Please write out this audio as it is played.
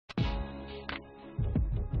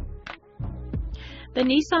The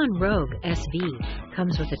Nissan Rogue SV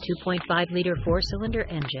comes with a 2.5-liter four-cylinder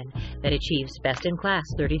engine that achieves best-in-class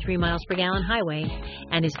 33 miles per gallon highway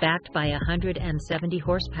and is backed by 170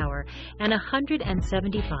 horsepower and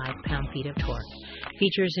 175 pound-feet of torque.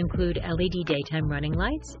 Features include LED daytime running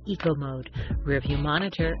lights, eco mode, rear-view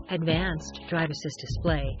monitor, advanced drive assist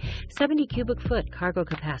display, 70 cubic foot cargo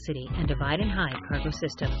capacity and divide and hide cargo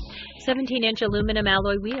system, 17-inch aluminum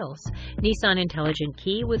alloy wheels, Nissan intelligent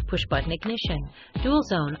key with push-button ignition, dual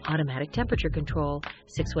zone automatic temperature control,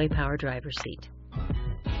 6-way power driver's seat.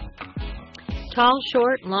 Tall,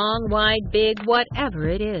 short, long, wide, big, whatever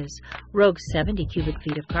it is, Rogue's 70 cubic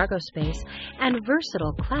feet of cargo space and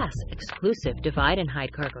versatile class-exclusive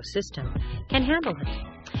divide-and-hide cargo system can handle it.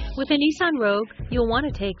 With a Nissan Rogue, you'll want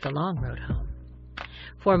to take the long road home.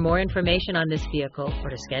 For more information on this vehicle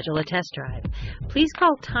or to schedule a test drive, please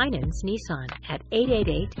call Tynan's Nissan at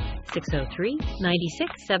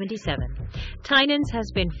 888-603-9677. Tynan's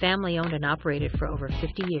has been family-owned and operated for over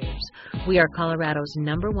 50 years. We are Colorado's #1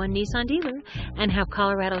 Nissan dealer and have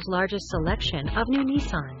Colorado's largest selection of new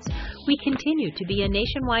Nissans. We continue to be a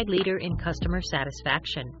nationwide leader in customer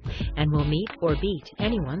satisfaction and will meet or beat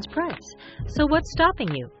anyone's price. So what's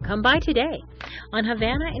stopping you? Come by today on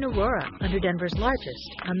Havana in Aurora under Denver's largest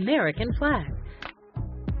American flag.